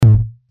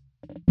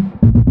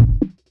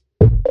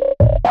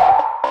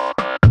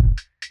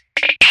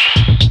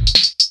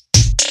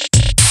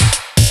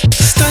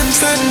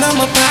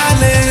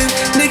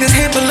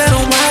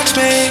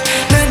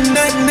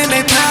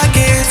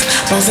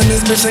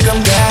bitch like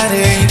I'm got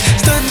it.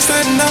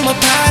 Stuntin', I'm a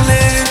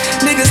pilot.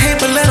 Niggas hate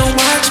but let them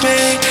watch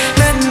me.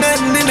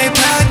 Nothing in their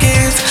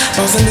pockets.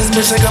 Bossing this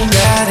bitch like I'm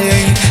got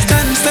it.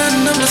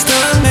 Stuntin', I'm a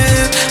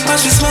stuntman.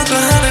 Watch me smoke 100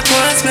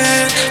 blunts,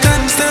 man.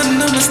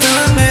 Stuntin', I'm a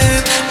stuntman.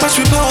 Watch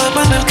me pour up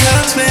on them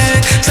cups, man.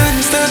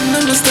 Stuntin',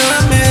 I'm a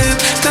stuntman.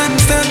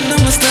 Stuntin',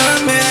 I'm a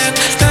stuntman.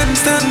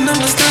 Stuntin',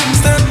 I'm a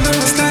stuntman. I'm a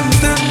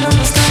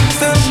stuntman.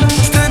 I'm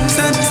a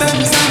stuntman.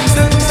 I'm a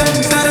stuntman.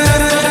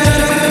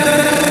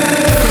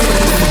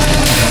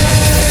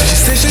 She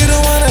said she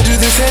don't wanna do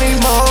this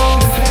anymore.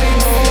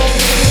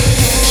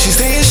 She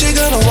saying she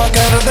gonna walk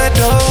out of that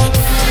door.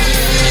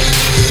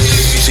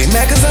 She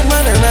mad cause I'm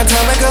running around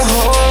town like a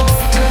hoe.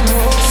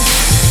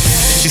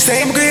 She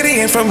say I'm greedy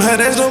and from her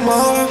there's no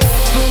more.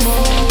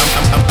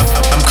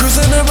 I'm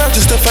cruising around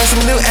just to find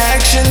some new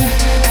action.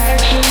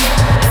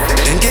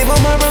 Then gave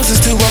all my roses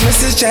to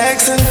Mrs.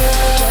 Jackson.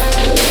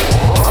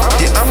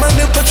 Yeah, I'm a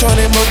new patron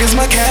and Morgan's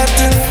my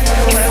captain.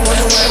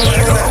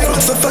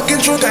 I'm so fucking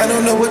drunk, I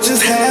don't know what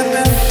just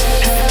happened.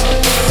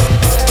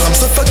 I'm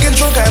so fucking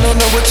drunk, I don't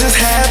know what just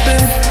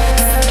happened.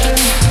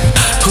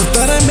 Who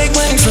thought I'd make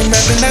money from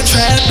rapping, not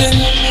trapping?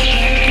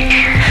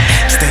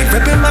 Stay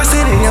reppin' my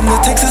city, I'm the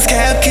Texas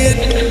Cab Kid.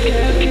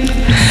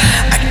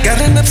 I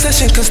got an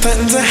obsession cause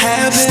stuntin's a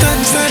habit.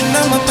 Stuntin',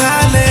 I'm a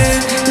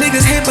pilot.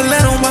 Niggas hate but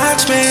let them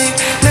watch me.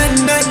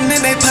 Nothing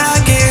in their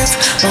pockets.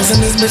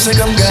 Bossing this bitch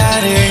like I'm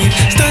got it.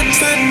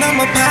 Stuntin',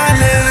 I'm a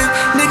pilot.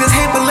 Niggas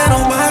hate but let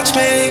them watch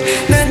me.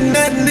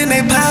 Nothing in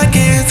their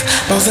pockets.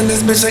 Bossing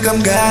this bitch like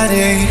I'm got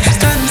it.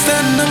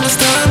 Stuntin', I'm a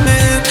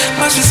stuntman.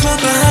 Watch me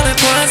smoke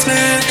 100 blunts,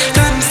 man.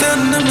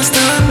 Stuntin', I'm a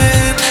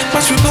stuntman.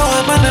 Watch me pour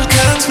up on them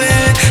cups,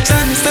 man.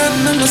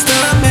 Stuntin', I'm a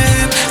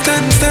stuntman.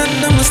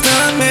 Stuntin', I'm a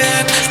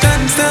stuntman.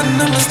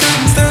 Stuntin', I'm a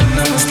stuntman.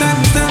 I'm a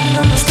stuntman.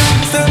 I'm a stuntman. I'm a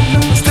stuntman.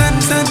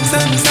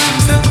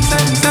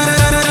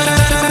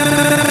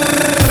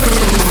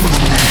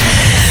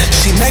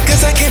 She mad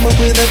cause I came up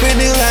with a brand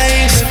new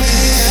life.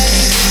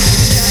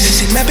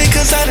 She mad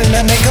because I did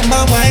not make her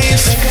my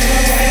wife.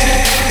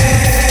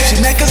 She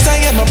mad cause I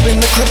am up in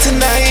the club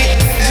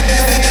tonight.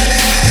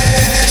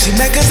 She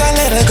mad cause I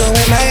let her go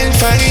and I ain't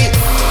fight.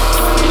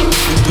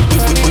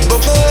 We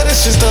both know that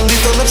it's just a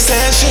lethal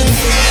obsession.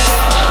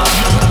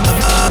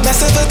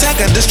 Massive attack,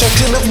 a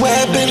destruction of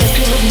weapons.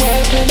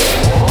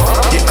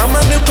 Yeah, I'm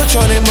a new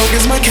patron and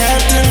Morgan's my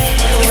captain.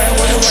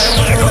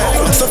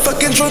 I'm so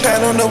fucking drunk, I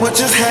don't know what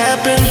just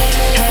happened.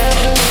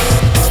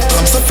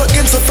 I'm so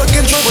fucking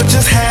drunk, what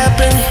just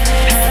happened?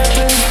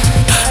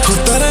 Who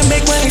thought I'd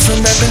make money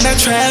from rapping,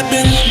 not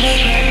trapping?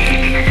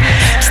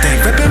 Stay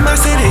reppin' my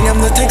city,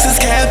 I'm the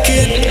Texas Cab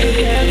Kid.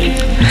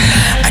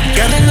 I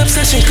got an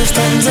obsession cause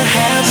stuntin's a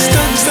habit.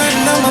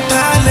 Stuntin', I'm a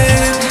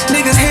pilot.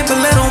 Niggas hate but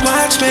let them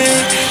watch me.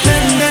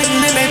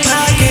 Nothing in their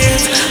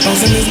pockets.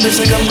 Bossing this bitch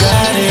like I'm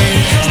got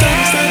it.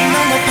 Stuntin',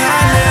 I'm a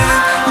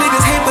pilot.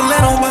 Niggas hate but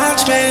let them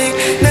watch me.